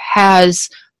society has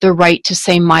the right to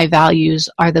say my values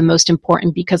are the most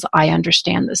important because I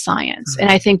understand the science.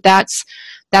 And I think that's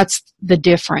the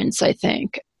difference, I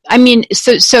think. I mean,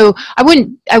 so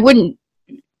I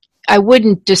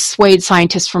wouldn't dissuade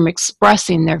scientists from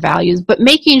expressing their values, but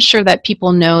making sure that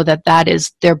people know that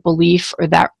is their belief or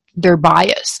that their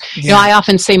bias. I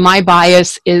often say my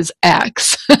bias is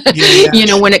X.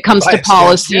 When it comes to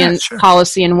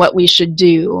policy and what we should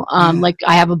do. Like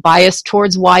I have a bias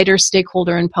towards wider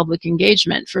stakeholder and public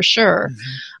engagement for sure.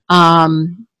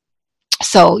 And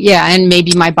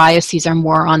maybe my biases are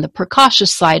more on the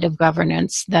precautious side of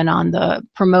governance than on the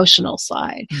promotional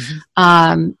side.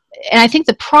 And I think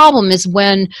the problem is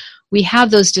when we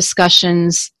have those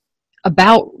discussions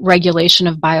about regulation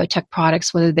of biotech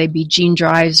products, whether they be gene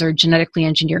drives or genetically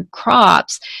engineered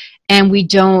crops, and we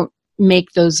don't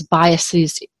make those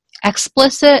biases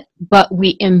explicit, but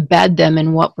we embed them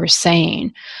in what we're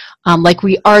saying. Like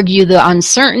we argue the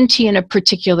uncertainty in a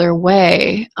particular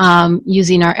way,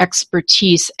 using our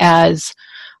expertise as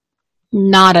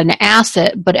not an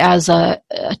asset, but as a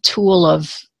tool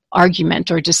of argument,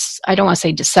 or just, I don't want to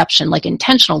say deception, like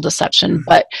intentional deception,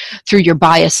 but through your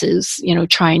biases,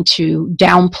 trying to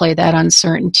downplay that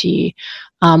uncertainty.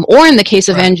 Or in the case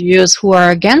of NGOs who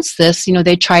are against this,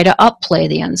 they try to upplay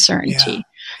the uncertainty.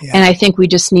 And I think we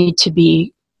just need to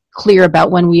be clear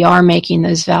about when we are making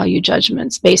those value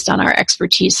judgments based on our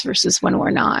expertise versus when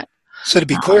we're not. So to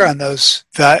be clear on those,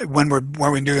 when we're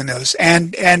doing those,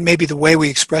 and maybe the way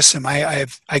we express them, I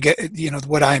get,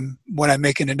 what I'm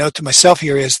making a note to myself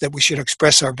here is that we should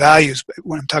express our values.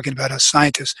 When I'm talking about us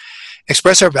scientists,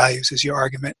 express our values is your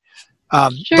argument,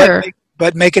 sure.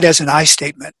 but make it as an I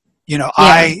statement.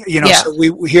 So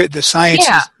we hear the science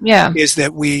is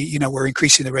that we're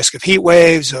increasing the risk of heat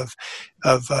waves, of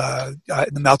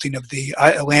the melting of the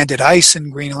landed ice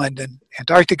in Greenland and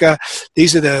Antarctica.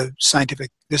 This is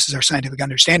our scientific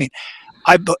understanding.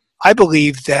 I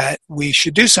believe that we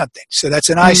should do something. So that's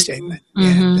an I statement.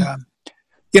 And,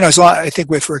 I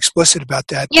think if we're explicit about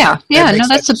that.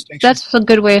 That's a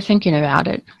good way of thinking about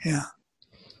it. Yeah.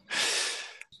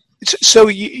 So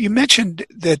you mentioned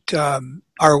that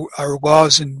our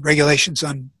laws and regulations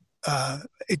on I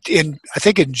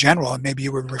think in general, and maybe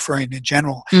you were referring in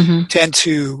general, tend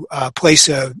to place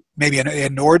maybe an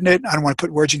inordinate, I don't want to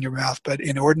put words in your mouth, but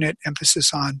inordinate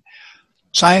emphasis on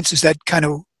science. Is that kind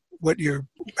of what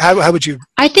how would you?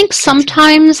 I think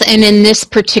sometimes, and in this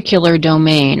particular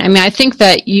domain, I mean, I think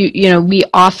that we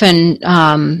often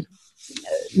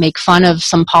make fun of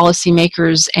some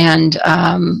policymakers and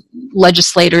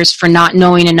legislators for not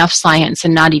knowing enough science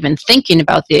and not even thinking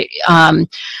about the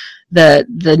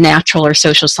natural or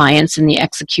social science and the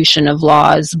execution of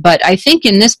laws. But I think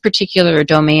in this particular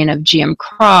domain of GM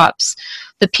crops,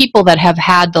 the people that have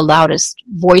had the loudest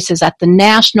voices at the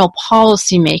national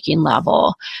policymaking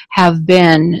level have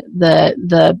been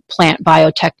the plant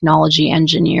biotechnology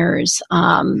engineers.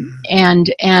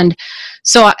 And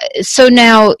so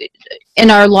now in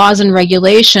our laws and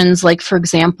regulations, like, for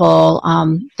example,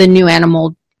 the new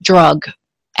Animal Drug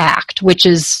Act, which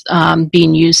is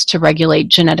being used to regulate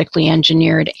genetically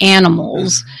engineered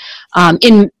animals,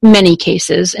 in many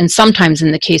cases, and sometimes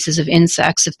in the cases of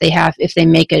insects, if they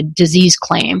make a disease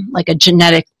claim, like a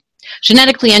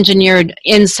genetically engineered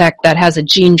insect that has a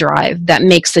gene drive that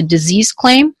makes a disease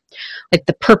claim, like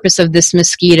the purpose of this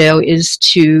mosquito is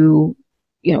to,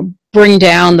 bring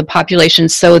down the population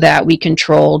so that we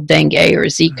control dengue or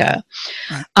Zika.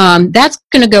 That's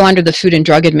going to go under the Food and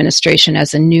Drug Administration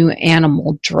as a new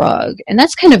animal drug. And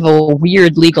that's kind of a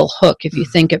weird legal hook if you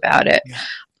think about it.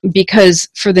 Because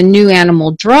for the new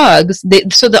animal drugs,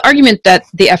 so the argument that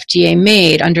the FDA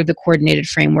made under the coordinated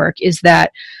framework is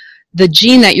that the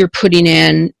gene that you're putting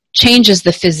in changes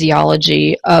the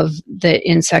physiology of the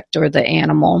insect or the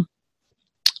animal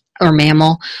or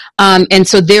mammal, and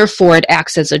so therefore it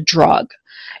acts as a drug.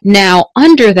 Now,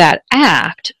 under that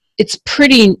act, it's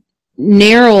pretty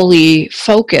narrowly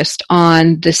focused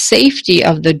on the safety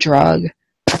of the drug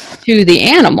to the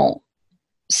animal.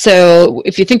 So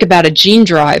if you think about a gene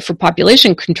drive for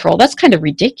population control, that's kind of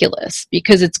ridiculous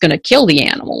because it's going to kill the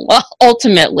animal,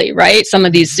 ultimately, right? Some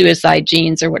of these suicide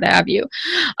genes or what have you.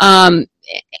 And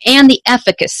the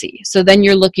efficacy. So then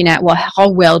you're looking at, well,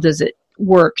 how well does it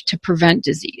work to prevent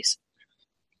disease?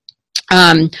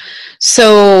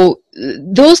 So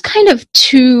those kind of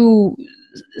two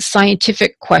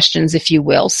scientific questions, if you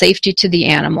will, safety to the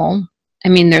animal, I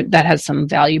mean, that has some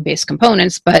value-based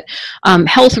components, but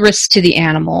health risks to the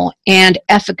animal and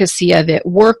efficacy of it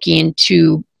working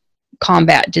to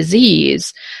combat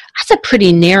disease, that's a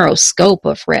pretty narrow scope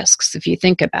of risks if you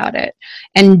think about it,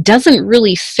 and doesn't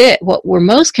really fit what we're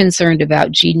most concerned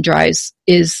about. Gene drives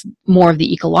is more of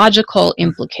the ecological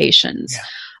implications.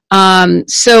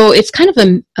 So it's kind of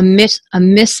a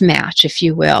mismatch, if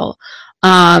you will.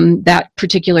 That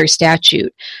particular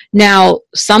statute. Now,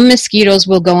 some mosquitoes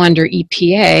will go under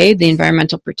EPA, the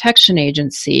Environmental Protection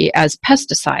Agency, as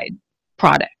pesticide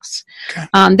products.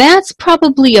 That's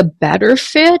probably a better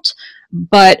fit,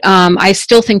 but I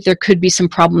still think there could be some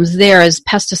problems there, as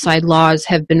pesticide laws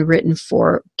have been written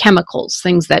for chemicals,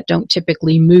 things that don't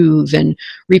typically move and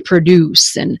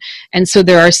reproduce, and so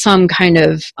there are some kind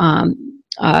of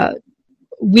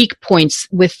weak points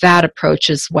with that approach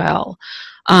as well.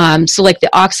 So like the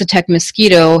Oxitec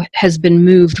mosquito has been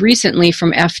moved recently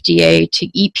from FDA to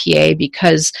EPA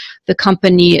because the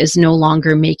company is no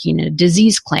longer making a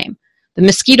disease claim. The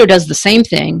mosquito does the same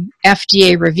thing.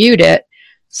 FDA reviewed it,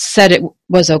 said it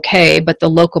was okay, but the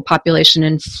local population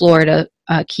in Florida,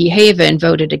 Key Haven,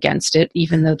 voted against it,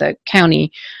 even though the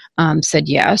county said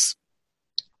yes.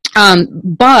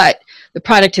 But the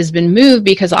product has been moved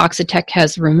because Oxitec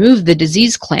has removed the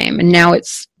disease claim, and now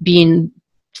it's being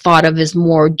thought of as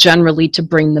more generally to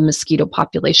bring the mosquito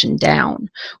population down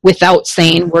without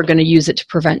saying we're going to use it to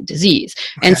prevent disease.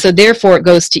 And so therefore it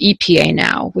goes to EPA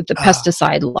now with the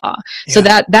pesticide law. So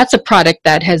that's a product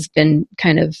that has been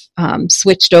kind of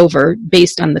switched over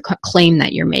based on the claim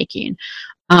that you're making.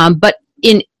 But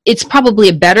it's probably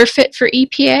a better fit for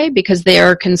EPA because they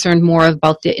are concerned more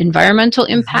about the environmental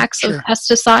impacts of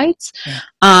pesticides.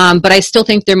 But I still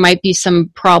think there might be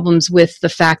some problems with the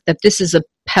fact that this is a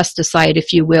pesticide,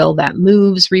 if you will, that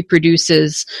moves,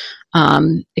 reproduces,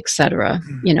 etc.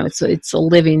 It's a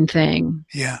living thing.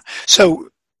 So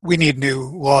we need new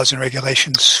laws and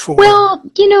regulations for. Well,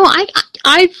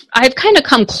 I've kind of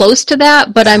come close to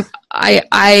that, but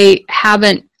I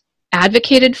haven't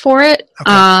advocated for it,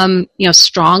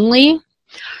 strongly.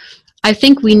 I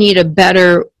think we need a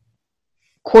better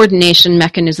coordination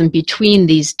mechanism between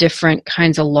these different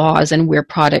kinds of laws and where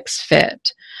products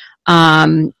fit,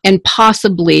 and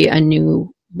possibly a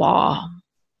new law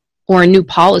or a new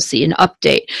policy, an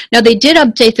update. Now, they did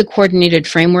update the coordinated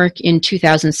framework in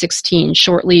 2016,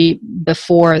 shortly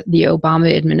before the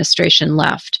Obama administration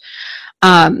left.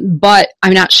 But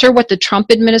I'm not sure what the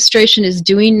Trump administration is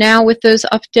doing now with those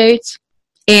updates.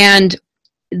 And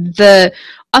the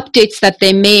updates that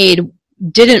they made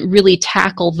didn't really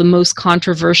tackle the most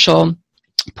controversial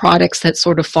products that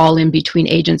sort of fall in between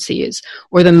agencies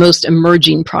or the most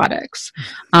emerging products.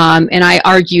 And I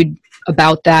argued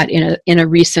about that in a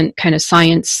recent kind of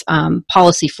Science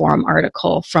Policy Forum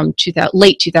article from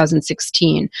late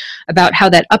 2016 about how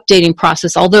that updating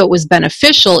process, although it was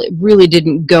beneficial, it really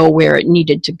didn't go where it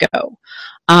needed to go.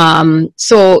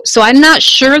 So I'm not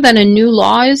sure that a new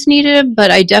law is needed, but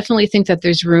I definitely think that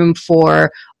there's room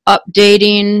for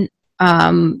updating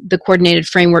the coordinated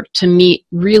framework to meet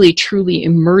really truly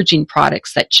emerging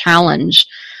products that challenge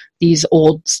these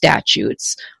old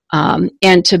statutes,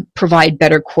 and to provide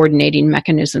better coordinating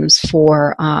mechanisms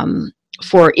for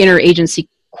interagency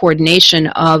coordination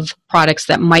of products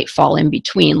that might fall in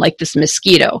between, like this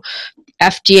mosquito.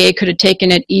 FDA could have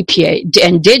taken it, EPA,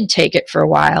 and did take it for a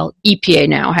while. EPA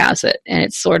now has it, and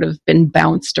it's sort of been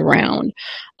bounced around.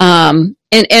 And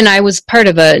I was part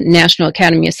of a National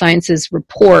Academy of Sciences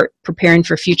report preparing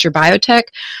for future biotech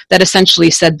that essentially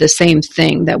said the same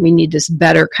thing, that we need this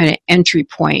better kind of entry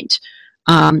point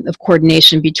of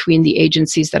coordination between the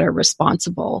agencies that are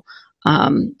responsible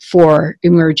for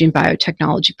emerging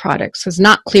biotechnology products. It's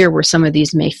not clear where some of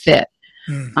these may fit.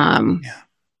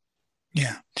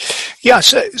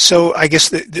 So I guess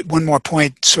that one more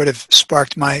point sort of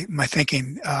sparked my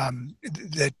thinking,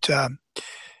 that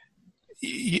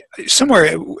somewhere,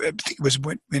 I think it was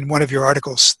in one of your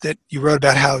articles, that you wrote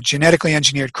about how genetically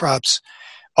engineered crops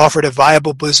offered a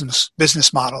viable business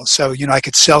model. So, I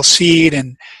could sell seed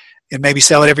and maybe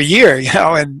sell it every year,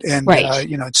 and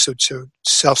right. So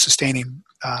self-sustaining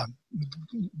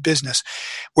business.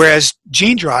 Whereas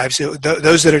gene drives,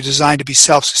 those that are designed to be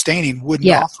self-sustaining, wouldn't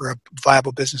offer a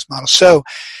viable business model. So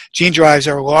gene drives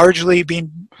are largely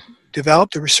being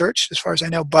developed or researched, as far as I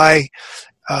know, by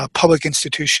public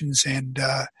institutions and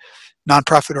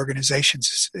nonprofit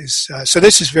organizations. So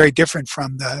this is very different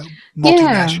from the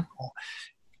multinational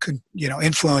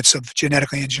influence of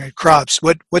genetically engineered crops.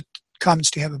 What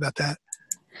comments do you have about that?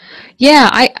 Yeah,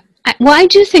 I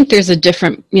do think there's a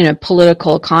different,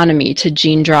 political economy to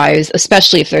gene drives,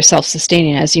 especially if they're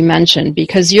self-sustaining, as you mentioned,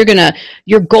 because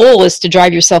your goal is to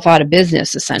drive yourself out of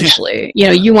business, essentially.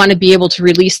 Yeah. You want to be able to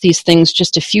release these things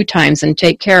just a few times and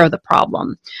take care of the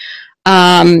problem.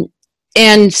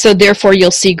 And so therefore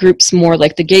you'll see groups more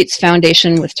like the Gates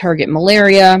Foundation with Target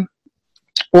Malaria,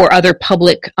 or other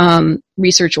public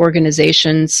research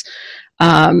organizations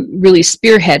really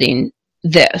spearheading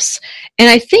this. And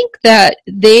I think that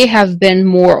they have been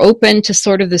more open to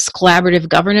sort of this collaborative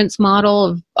governance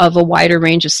model of a wider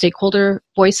range of stakeholder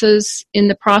voices in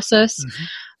the process.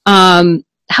 Mm-hmm.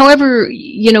 However,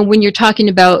 when you're talking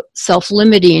about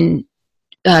self-limiting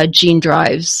gene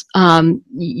drives,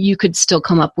 you could still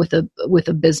come up with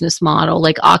a business model,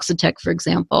 like Oxitec, for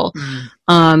example.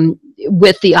 Mm.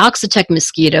 With the Oxitec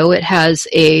mosquito, it has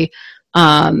a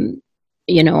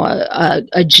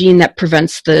gene that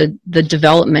prevents the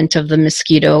development of the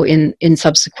mosquito in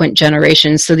subsequent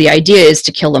generations. So the idea is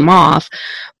to kill them off,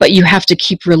 but you have to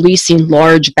keep releasing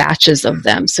large batches of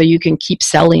them so you can keep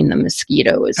selling the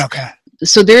mosquitoes. Okay.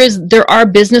 So there are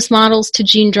business models to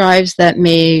gene drives that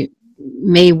may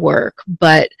work,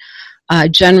 but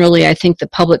generally I think the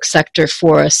public sector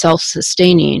for a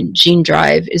self-sustaining gene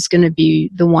drive is going to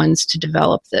be the ones to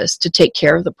develop this, to take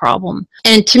care of the problem.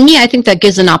 And to me, I think that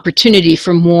gives an opportunity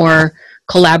for more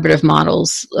collaborative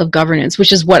models of governance,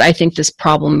 which is what I think this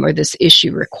problem or this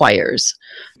issue requires.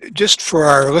 Just for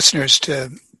our listeners to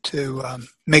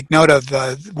make note of,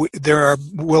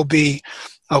 will be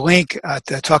a link at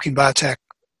the Talking Biotech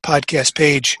podcast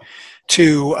page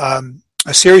to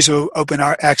a series of open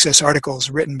access articles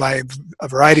written by a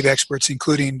variety of experts,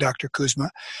 including Dr.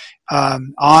 Kuzma,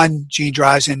 on gene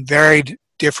drives in varied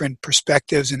different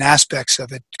perspectives and aspects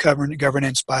of it: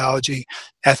 governance, biology,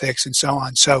 ethics, and so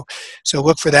on. So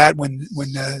look for that when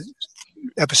the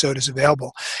episode is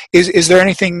available. Is there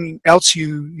anything else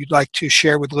you'd like to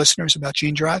share with listeners about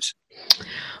gene drives?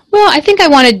 Well, I think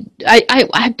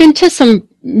I've been to some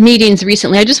meetings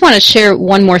recently. I just want to share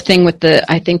one more thing with the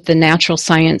natural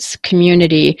science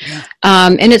community. Yeah.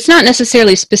 And it's not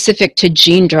necessarily specific to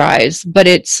gene drives, but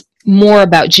it's more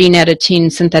about gene editing,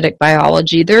 synthetic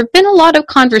biology. There have been a lot of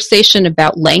conversation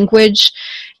about language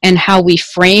and how we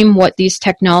frame what these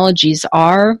technologies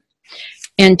are,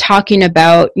 and talking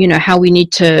about, how we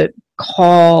need to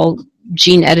call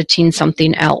gene editing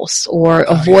something else, or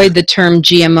avoid the term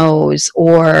GMOs,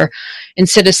 or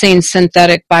instead of saying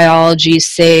synthetic biology,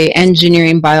 say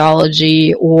engineering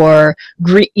biology, or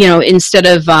instead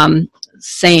of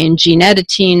saying gene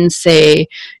editing, say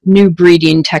new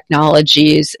breeding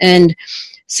technologies. And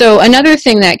so another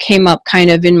thing that came up kind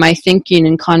of in my thinking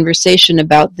and conversation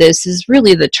about this is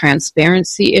really the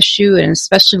transparency issue, and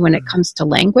especially when it comes to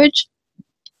language.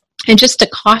 And just to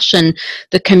caution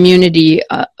the community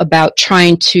about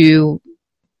trying to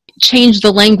change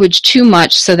the language too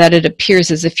much so that it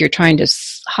appears as if you're trying to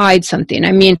hide something.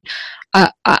 I mean,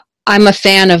 I'm a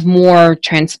fan of more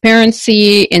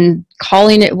transparency in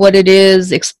calling it what it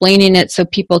is, explaining it so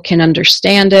people can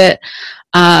understand it,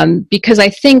 because I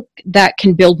think that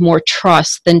can build more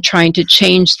trust than trying to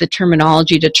change the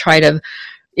terminology to try to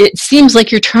it seems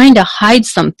like you're trying to hide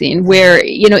something where,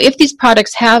 if these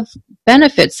products have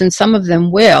benefits, and some of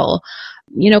them will,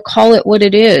 call it what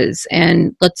it is,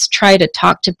 and let's try to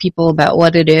talk to people about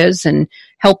what it is and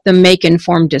help them make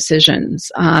informed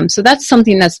decisions. So that's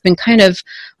something that's been kind of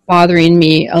bothering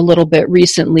me a little bit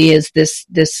recently, is this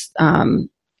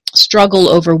struggle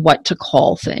over what to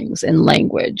call things in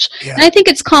language. Yeah. And I think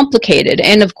it's complicated.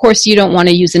 And of course, you don't want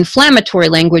to use inflammatory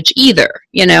language either,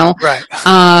 Right.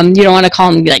 You don't want to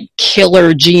call them like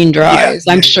killer gene drives,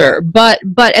 I'm sure. But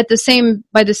by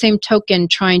the same token,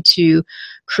 trying to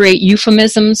create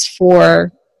euphemisms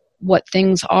for what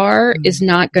things are is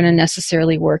not going to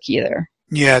necessarily work either.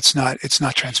 Yeah, it's not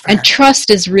transparent. And trust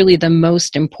is really the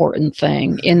most important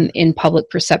thing in public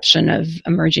perception of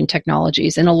emerging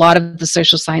technologies. And a lot of the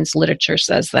social science literature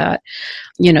says that,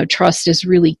 trust is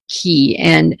really key,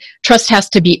 and trust has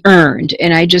to be earned.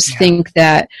 And I just think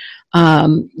that,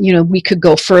 we could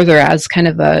go further as kind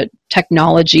of a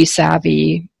technology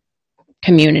savvy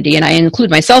community. And I include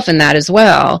myself in that as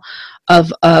well,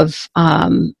 of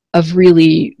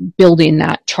really building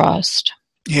that trust.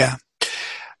 Yeah.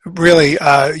 Really,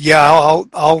 I'll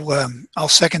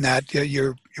second that.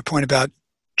 Your point about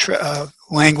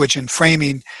language and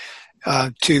framing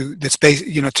that's based,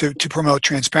 to promote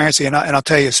transparency. And I'll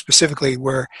tell you specifically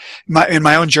where in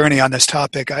my own journey on this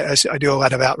topic, I do a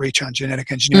lot of outreach on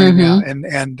genetic engineering now, and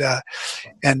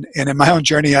in my own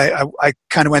journey, I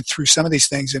kind of went through some of these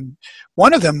things, and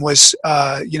one of them was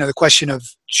the question of,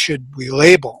 should we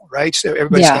label, right? So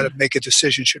everybody's got to make a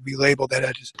decision. Should we label that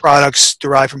as products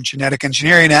derived from genetic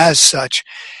engineering as such?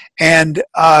 And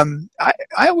I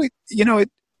always,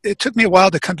 it took me a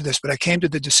while to come to this, but I came to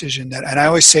the decision that, and I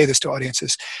always say this to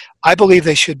audiences, I believe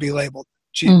they should be labeled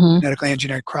genetically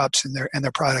engineered crops and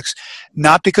their products,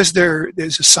 not because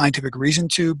there's a scientific reason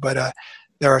to, but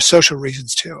there are social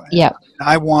reasons too. Yeah.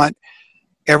 I want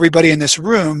everybody in this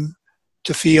room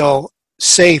to feel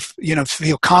safe, to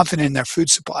feel confident in their food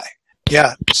supply.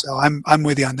 Yeah, so I'm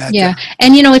with you on that. Yeah,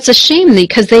 and it's a shame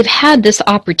because they've had this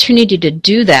opportunity to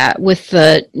do that with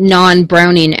the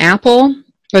non-browning apple,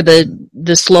 or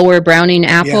the slower browning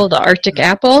apple, the Arctic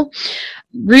apple.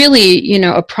 Really,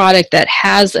 a product that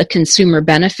has a consumer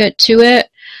benefit to it,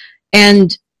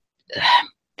 and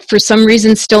for some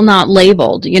reason still not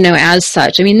labeled, as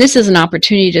such. I mean, this is an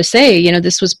opportunity to say,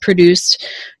 this was produced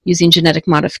using genetic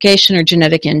modification or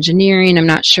genetic engineering. I'm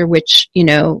not sure which,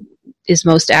 is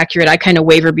most accurate. I kind of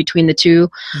waver between the two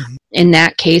in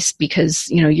that case, because,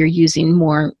 you're using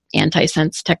more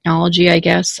antisense technology, I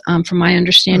guess, from my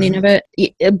understanding of it.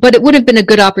 But it would have been a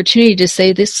good opportunity to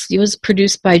say this was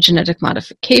produced by genetic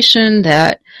modification,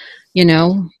 that,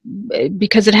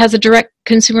 because it has a direct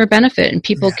consumer benefit, and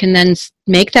people can then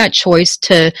make that choice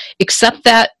to accept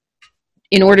that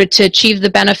in order to achieve the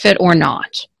benefit or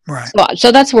not. Right.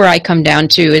 So that's where I come down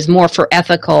to, is more for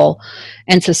ethical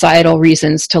and societal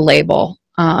reasons to label.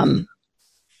 I'm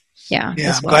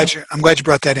glad you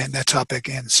brought that topic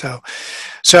in. So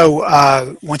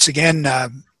once again,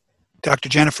 Dr.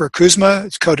 Jennifer Kuzma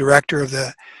is co-director of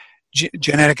the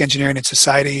Genetic Engineering and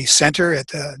Society Center at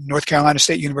the North Carolina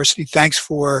State University. Thanks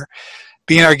for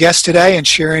being our guest today and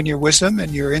sharing your wisdom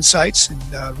and your insights.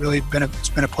 And really it's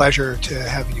been a pleasure to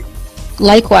have you.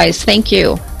 Likewise, thank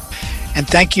you. And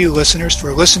thank you, listeners,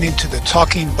 for listening to the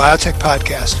Talking Biotech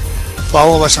podcast.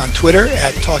 Follow us on Twitter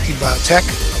at Talking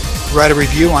Biotech. Write a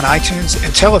review on iTunes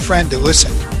and tell a friend to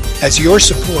listen, as your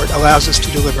support allows us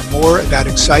to deliver more about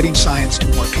exciting science to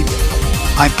more people.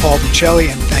 I'm Paul Buccelli,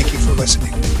 and thank you for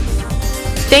listening.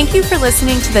 Thank you for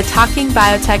listening to the Talking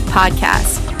Biotech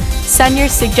podcast. Send your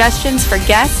suggestions for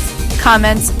guests,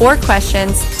 comments, or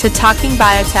questions to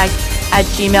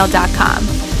talkingbiotech@gmail.com.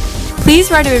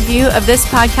 Please write a review of this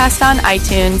podcast on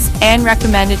iTunes and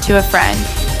recommend it to a friend.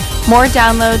 More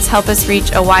downloads help us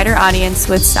reach a wider audience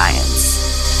with science.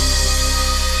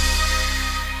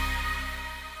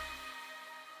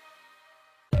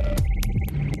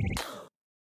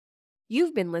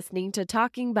 You've been listening to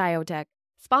Talking Biotech,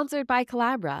 sponsored by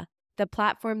Collabra, the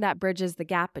platform that bridges the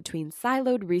gap between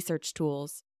siloed research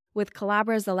tools. With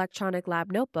Collabra's electronic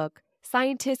lab notebook,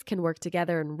 scientists can work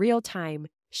together in real time,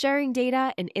 sharing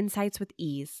data and insights with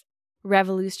ease.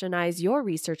 Revolutionize your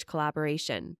research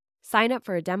collaboration. Sign up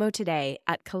for a demo today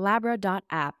at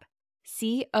collabra.app,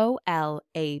 COLABRA.app.